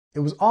It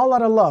was all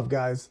out of love,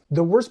 guys.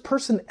 The worst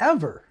person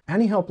ever.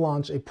 And he helped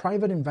launch a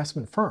private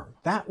investment firm.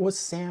 That was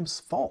Sam's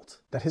fault.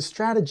 That his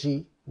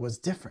strategy was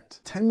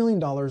different. $10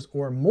 million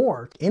or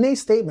more in a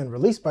statement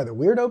released by the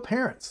weirdo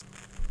parents.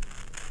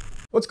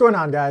 What's going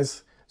on,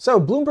 guys? So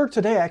Bloomberg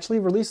today actually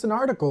released an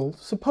article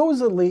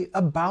supposedly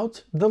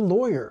about the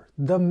lawyer,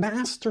 the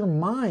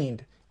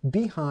mastermind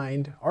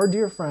behind our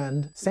dear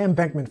friend Sam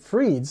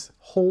Bankman-Fried's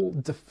whole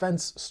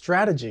defense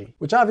strategy,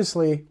 which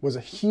obviously was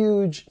a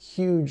huge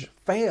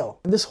fail.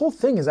 And this whole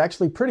thing is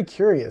actually pretty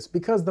curious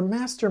because the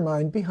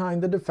mastermind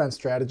behind the defense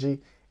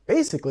strategy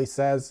basically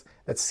says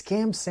that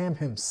Scam Sam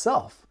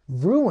himself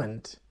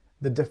ruined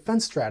the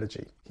defense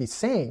strategy. He's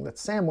saying that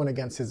Sam went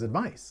against his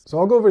advice. So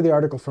I'll go over the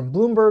article from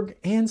Bloomberg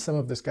and some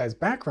of this guy's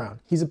background.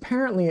 He's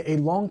apparently a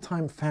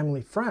longtime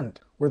family friend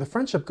where the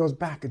friendship goes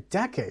back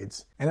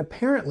decades. And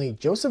apparently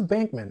Joseph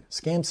Bankman,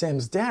 Scam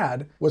Sam's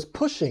dad, was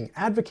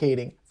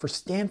advocating for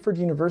Stanford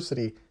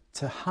University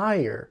to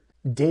hire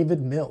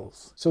David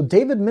Mills. So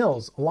David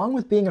Mills, along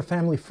with being a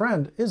family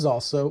friend, is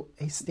also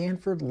a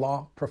Stanford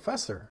law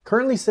professor.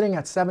 Currently sitting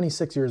at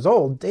 76 years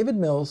old, David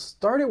Mills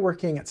started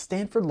working at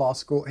Stanford Law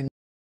School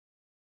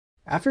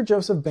after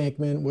Joseph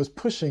Bankman was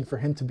pushing for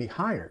him to be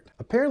hired.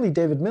 Apparently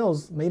David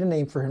Mills made a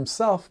name for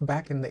himself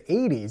back in the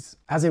 80s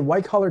as a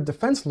white-collar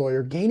defense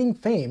lawyer gaining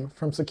fame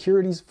from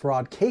securities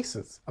fraud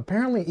cases.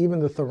 Apparently even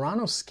the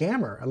Theranos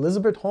scammer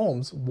Elizabeth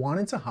Holmes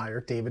wanted to hire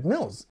David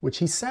Mills, which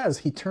he says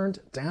he turned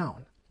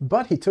down.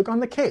 But he took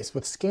on the case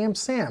with Scam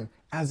Sam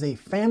as a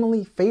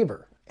family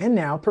favor. And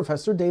now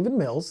Professor David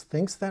Mills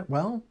thinks that,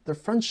 well, their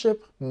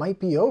friendship might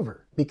be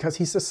over because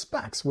he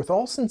suspects with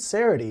all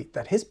sincerity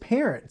that his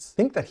parents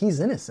think that he's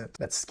innocent,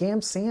 that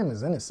Scam Sam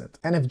is innocent.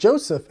 And if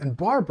Joseph and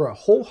Barbara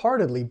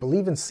wholeheartedly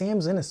believe in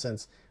Sam's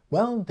innocence,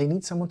 well, they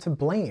need someone to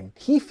blame.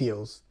 He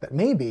feels that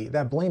maybe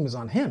that blame is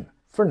on him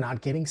for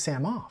not getting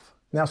Sam off.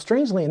 Now,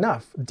 strangely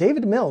enough,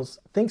 David Mills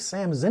thinks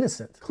Sam is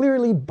innocent,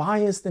 clearly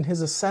biased in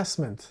his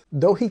assessment.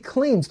 Though he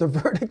claims the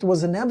verdict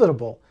was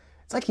inevitable,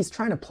 it's like he's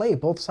trying to play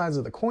both sides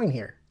of the coin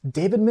here.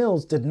 David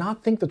Mills did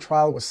not think the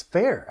trial was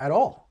fair at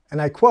all.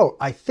 And I quote,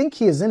 "I think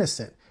he is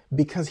innocent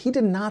because he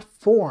did not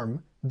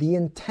form the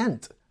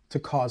intent to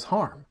cause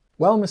harm."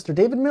 Well, Mr.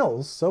 David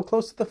Mills, so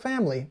close to the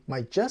family,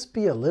 might just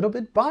be a little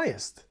bit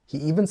biased. He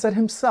even said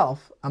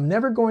himself, "I'm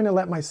never going to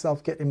let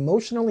myself get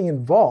emotionally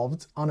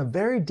involved on a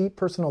very deep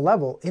personal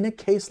level in a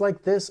case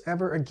like this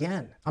ever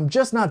again. I'm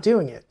just not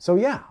doing it." So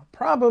yeah,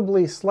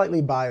 probably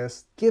slightly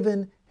biased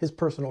given his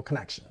personal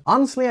connection.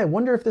 Honestly, I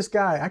wonder if this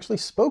guy actually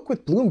spoke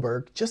with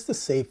Bloomberg just to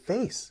save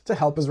face, to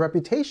help his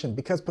reputation,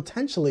 because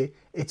potentially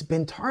it's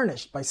been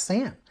tarnished by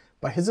Sam,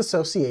 by his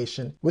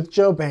association with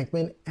Joe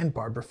Bankman and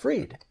Barbara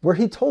Fried, where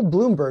he told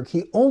Bloomberg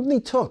he only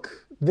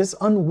took this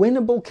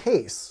unwinnable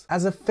case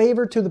as a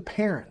favor to the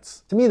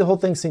parents. To me, the whole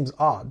thing seems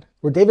odd,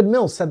 where David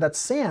Mills said that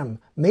Sam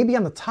may be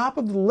on the top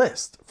of the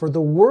list for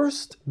the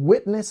worst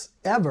witness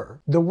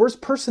ever, the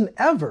worst person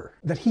ever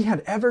that he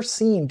had ever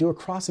seen do a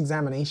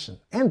cross-examination,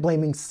 and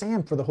blaming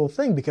Sam for the whole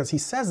thing because he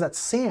says that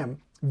Sam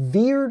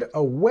veered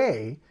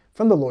away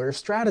from the lawyer's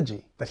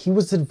strategy, that he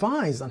was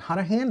advised on how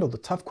to handle the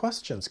tough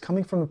questions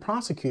coming from the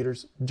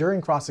prosecutors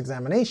during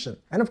cross-examination.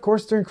 And of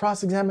course, during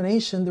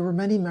cross-examination, there were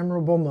many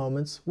memorable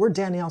moments where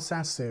Danielle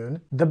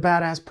Sassoon, the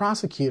badass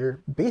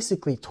prosecutor,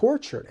 basically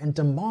tortured and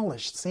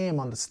demolished Sam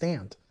on the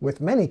stand,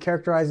 with many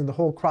characterizing the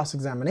whole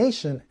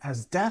cross-examination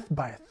as death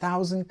by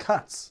 1,000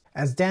 cuts,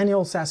 as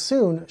Danielle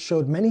Sassoon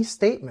showed many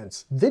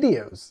statements,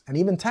 videos, and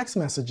even text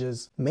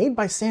messages made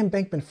by Sam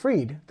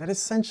Bankman-Fried that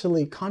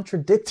essentially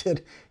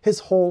contradicted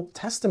his whole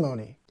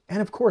testimony.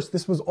 And of course,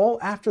 this was all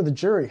after the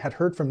jury had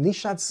heard from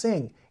Nishad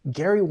Singh,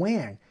 Gary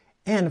Wang,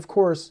 and of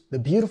course, the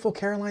beautiful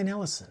Caroline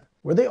Ellison,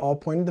 where they all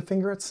pointed the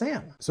finger at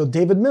Sam. So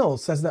David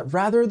Mills says that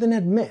rather than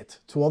admit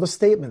to all the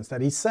statements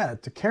that he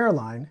said to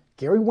Caroline,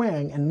 Gary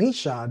Wang, and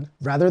Nishad,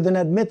 rather than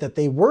admit that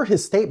they were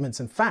his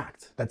statements in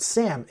fact, that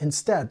Sam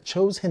instead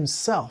chose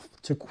himself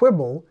to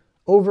quibble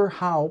over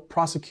how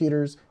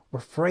prosecutors were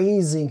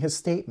phrasing his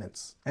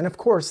statements. And of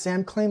course,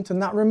 Sam claimed to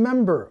not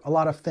remember a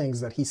lot of things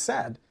that he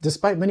said,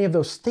 despite many of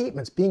those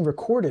statements being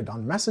recorded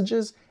on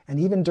messages and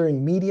even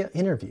during media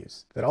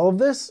interviews. That all of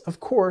this,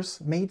 of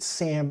course, made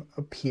Sam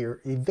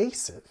appear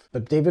evasive.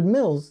 But David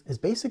Mills is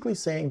basically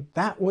saying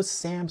that was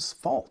Sam's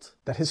fault,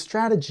 that his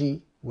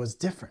strategy was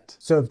different.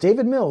 So if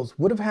David Mills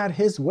would have had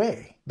his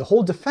way, the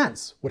whole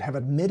defense would have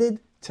admitted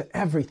to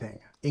everything,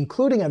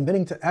 including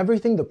admitting to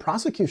everything the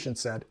prosecution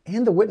said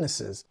and the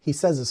witnesses. He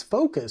says his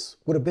focus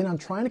would have been on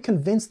trying to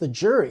convince the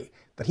jury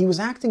that he was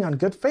acting on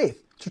good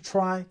faith to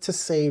try to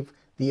save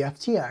the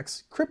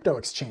FTX crypto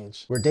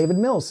exchange, where David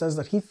Mills says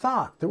that he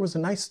thought there was a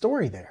nice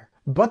story there,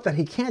 but that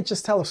he can't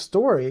just tell a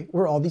story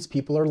where all these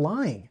people are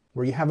lying,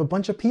 where you have a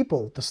bunch of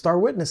people, the star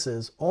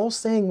witnesses, all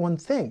saying one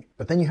thing,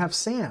 but then you have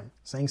Sam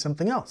saying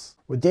something else.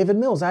 With David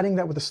Mills adding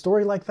that with a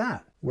story like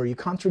that, where you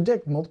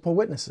contradict multiple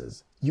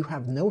witnesses, you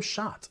have no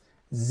shot.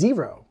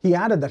 Zero. He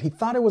added that he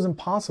thought it was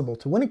impossible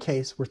to win a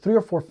case where 3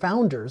 or 4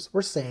 founders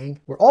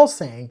were all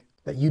saying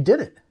that you did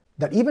it,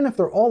 that even if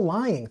they're all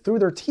lying through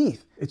their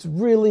teeth, it's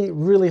really,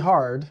 really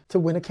hard to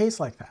win a case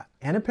like that.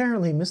 And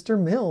apparently Mr.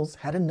 Mills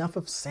had enough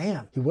of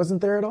Sam. He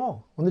wasn't there at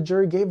all when the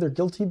jury gave their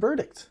guilty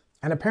verdict.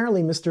 And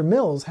apparently Mr.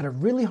 Mills had a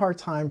really hard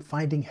time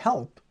finding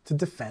help to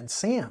defend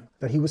Sam,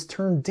 that he was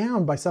turned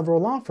down by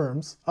several law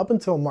firms up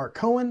until Mark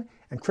Cohen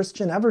and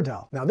Christian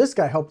Everdell. Now this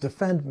guy helped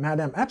defend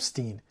Madame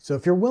Epstein, so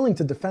if you're willing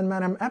to defend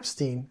Madame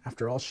Epstein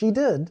after all she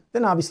did,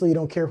 then obviously you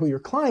don't care who your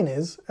client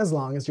is as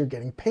long as you're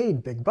getting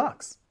paid big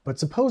bucks. But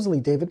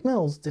supposedly David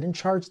Mills didn't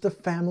charge the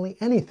family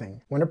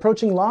anything. When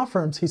approaching law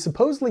firms, he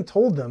supposedly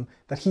told them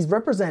that he's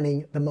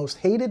representing the most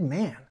hated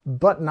man,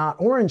 but not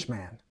Orange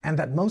Man, and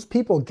that most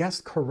people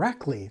guessed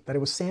correctly that it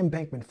was Sam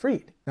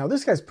Bankman-Fried. Now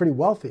this guy's pretty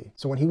wealthy,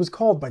 so when he was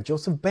called by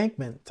Joseph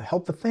Bankman to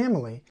help the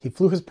family, he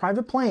flew his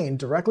private plane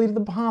directly to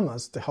the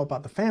Bahamas to help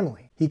out the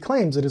family. He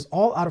claims it is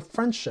all out of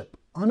friendship,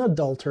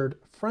 unadulterated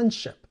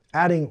friendship,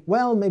 adding,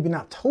 well, maybe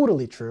not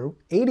totally true,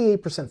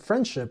 88%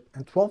 friendship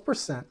and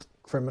 12%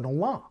 criminal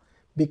law,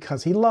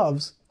 because he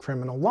loves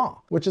criminal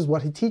law, which is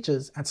what he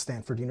teaches at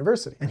Stanford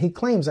University. And he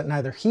claims that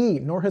neither he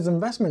nor his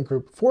investment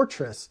group,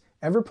 Fortress,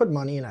 ever put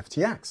money in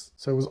FTX.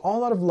 So it was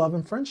all out of love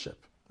and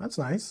friendship. That's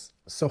nice.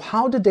 So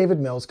how did David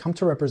Mills come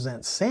to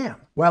represent Sam?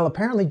 Well,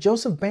 apparently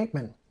Joseph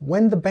Bankman,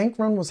 when the bank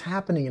run was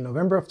happening in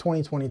November of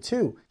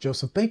 2022,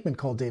 Joseph Bankman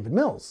called David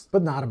Mills,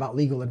 but not about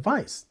legal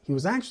advice. He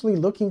was actually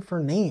looking for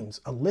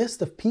names, a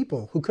list of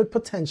people who could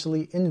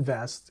potentially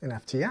invest in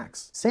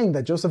FTX, saying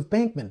that Joseph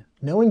Bankman,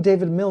 knowing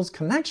David Mills'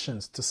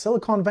 connections to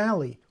Silicon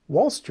Valley,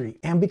 Wall Street,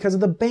 and because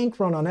of the bank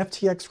run on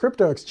FTX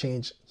crypto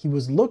exchange, he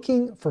was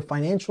looking for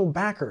financial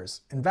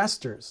backers,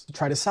 investors, to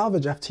try to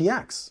salvage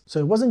FTX. So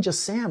it wasn't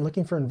just Sam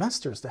looking for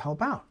investors to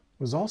help out.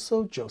 It was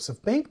also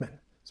Joseph Bankman.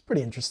 It's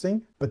pretty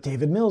interesting. But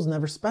David Mills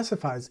never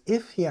specifies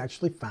if he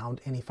actually found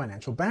any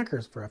financial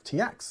backers for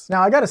FTX.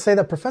 Now I gotta say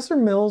that Professor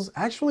Mills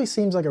actually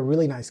seems like a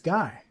really nice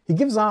guy. He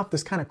gives off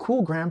this kind of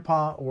cool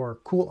grandpa or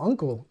cool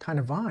uncle kind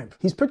of vibe.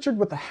 He's pictured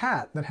with a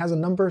hat that has a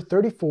number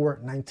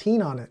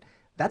 3419 on it.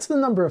 That's the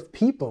number of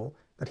people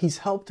that he's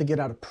helped to get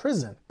out of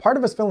prison. Part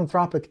of his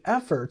philanthropic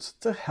efforts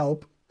to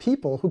help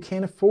people who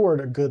can't afford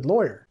a good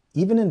lawyer.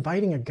 Even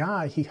inviting a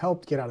guy he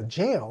helped get out of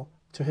jail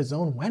to his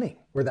own wedding,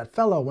 where that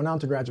fellow went on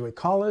to graduate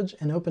college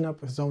and open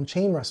up his own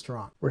chain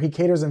restaurant, where he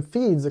caters and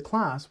feeds the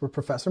class where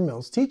Professor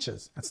Mills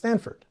teaches at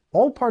Stanford.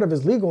 All part of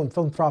his legal and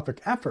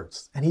philanthropic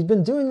efforts, and he's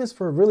been doing this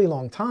for a really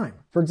long time.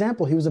 For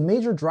example, he was a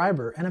major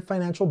driver and a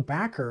financial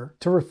backer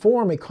to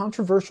reform a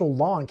controversial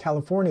law in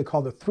California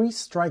called the Three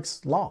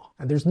Strikes Law.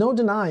 And there's no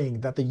denying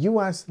that the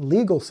US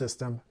legal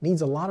system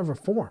needs a lot of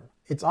reform.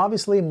 It's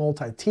obviously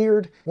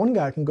multi-tiered. One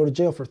guy can go to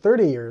jail for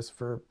 30 years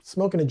for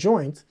smoking a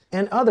joint,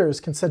 and others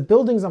can set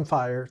buildings on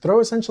fire, throw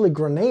essentially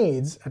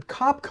grenades at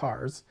cop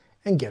cars,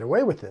 and get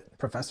away with it.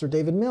 Professor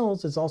David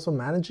Mills is also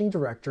managing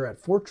director at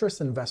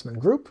Fortress Investment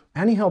Group,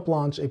 and he helped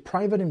launch a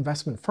private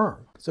investment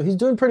firm. So he's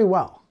doing pretty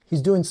well.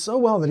 He's doing so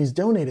well that he's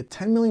donated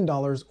 $10 million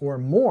or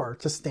more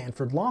to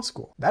Stanford Law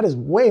School. That is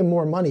way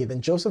more money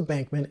than Joseph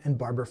Bankman and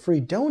Barbara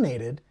Fried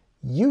donated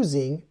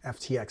using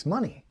FTX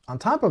money. On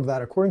top of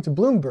that, according to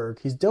Bloomberg,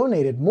 he's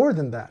donated more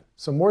than that,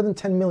 so more than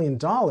 $10 million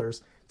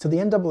to the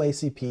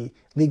NAACP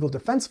Legal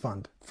Defense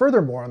Fund.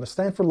 Furthermore, on the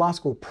Stanford Law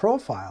School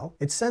profile,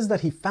 it says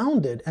that he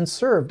founded and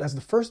served as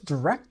the first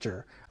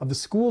director of the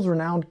school's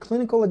renowned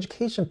clinical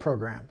education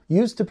program,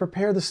 used to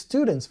prepare the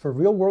students for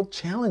real-world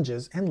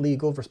challenges and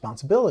legal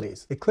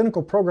responsibilities. A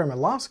clinical program at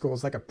law school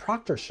is like a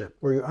proctorship,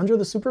 where you're under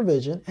the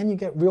supervision and you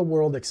get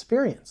real-world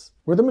experience,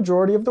 where the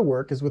majority of the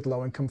work is with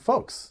low-income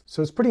folks.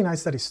 So it's pretty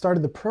nice that he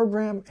started the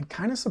program, and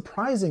kind of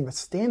surprising that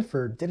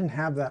Stanford didn't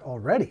have that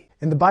already.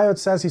 In the bio it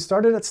says he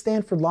started at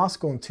Stanford Law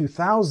School in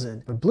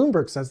 2000, but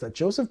Bloomberg says that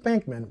Joseph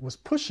Bankman was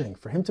pushing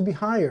for him to be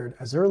hired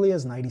as early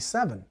as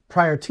 '97.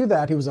 Prior to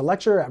that, he was a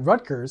lecturer at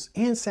Rutgers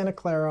and Santa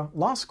Clara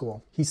Law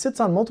School. He sits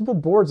on multiple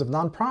boards of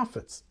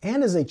nonprofits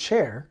and is a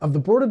chair of the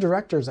board of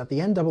directors at the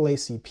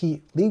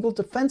NAACP Legal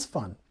Defense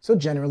Fund. So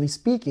generally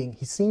speaking,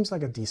 he seems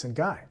like a decent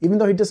guy, even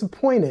though he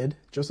disappointed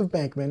Joseph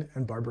Bankman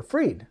and Barbara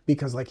Fried,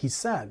 because like he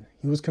said,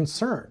 he was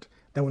concerned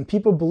that when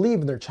people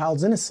believe in their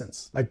child's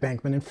innocence, like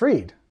Bankman and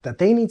Fried, that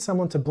they need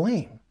someone to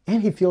blame.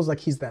 And he feels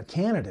like he's that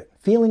candidate,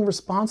 feeling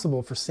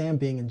responsible for Sam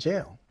being in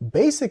jail,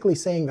 basically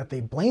saying that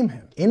they blame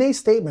him. In a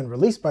statement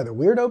released by the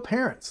weirdo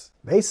parents,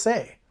 they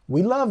say,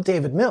 "We love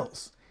David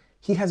Mills.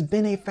 He has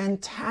been a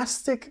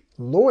fantastic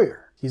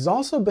lawyer. He's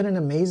also been an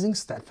amazing,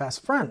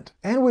 steadfast friend,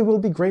 and we will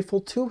be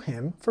grateful to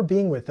him for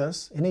being with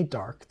us in a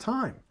dark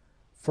time,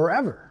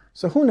 forever."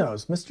 So who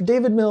knows, Mr.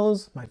 David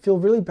Mills might feel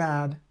really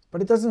bad,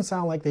 but it doesn't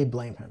sound like they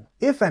blame him.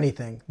 If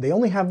anything, they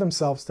only have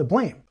themselves to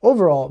blame.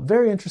 Overall,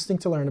 very interesting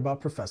to learn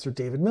about Professor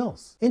David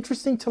Mills.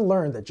 Interesting to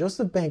learn that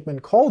Joseph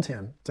Bankman called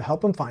him to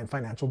help him find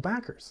financial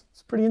backers.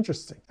 It's pretty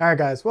interesting. All right,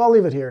 guys, well, I'll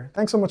leave it here.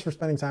 Thanks so much for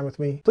spending time with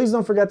me. Please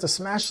don't forget to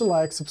smash the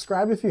like,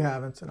 subscribe if you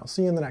haven't, and I'll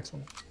see you in the next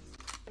one.